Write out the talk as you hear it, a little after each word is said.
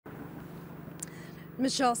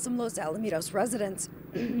Michelle, some Los Alamitos residents,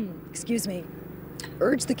 excuse me,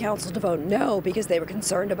 urged the council to vote no because they were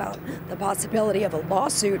concerned about the possibility of a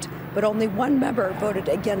lawsuit, but only one member voted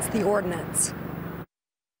against the ordinance.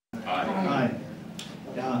 Aye.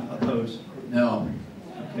 Yeah, opposed? No.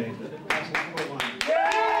 Okay.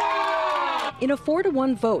 In a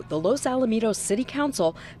 4-to-1 vote, the Los Alamitos City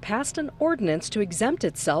Council passed an ordinance to exempt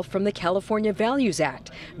itself from the California Values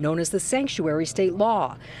Act, known as the Sanctuary State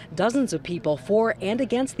Law. Dozens of people for and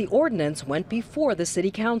against the ordinance went before the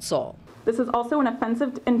City Council. This is also an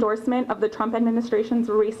offensive endorsement of the Trump administration's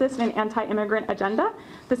racist and anti-immigrant agenda.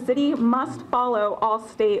 The city must follow all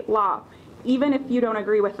state law, even if you don't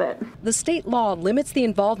agree with it. The state law limits the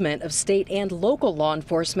involvement of state and local law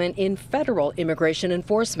enforcement in federal immigration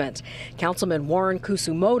enforcement. Councilman Warren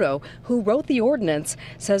Kusumoto, who wrote the ordinance,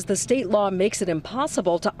 says the state law makes it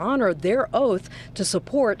impossible to honor their oath to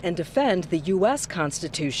support and defend the U.S.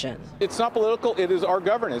 Constitution. It's not political, it is our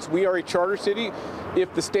governance. We are a charter city.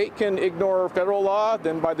 If the state can ignore federal law,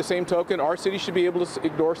 then by the same token, our city should be able to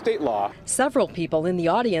ignore state law. Several people in the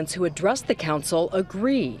audience who addressed the council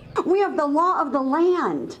agree. We have the law of the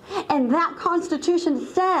land, and that Constitution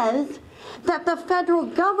says that the federal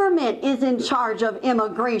government is in charge of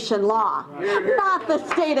immigration law, not the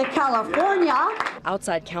state of California.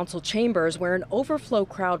 Outside council chambers, where an overflow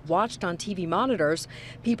crowd watched on TV monitors,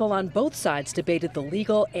 people on both sides debated the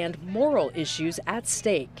legal and moral issues at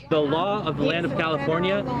stake. The law of the land of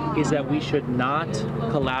California is that we should not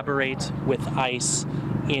collaborate with ICE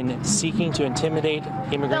in seeking to intimidate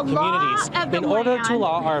immigrant communities in order to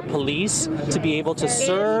allow our police to be able to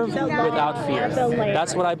serve without fear.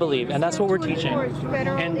 That's what I believe, and that's what we're teaching.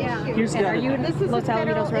 And here's the Are you Los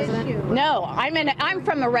Alamitos resident? No, I'm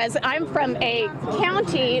from a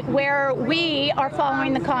county where we are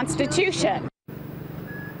following the Constitution.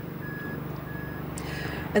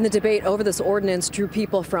 And the debate over this ordinance drew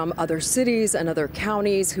people from other cities and other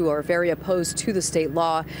counties who are very opposed to the state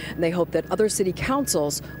law, and they hope that other city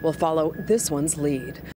councils will follow this one's lead.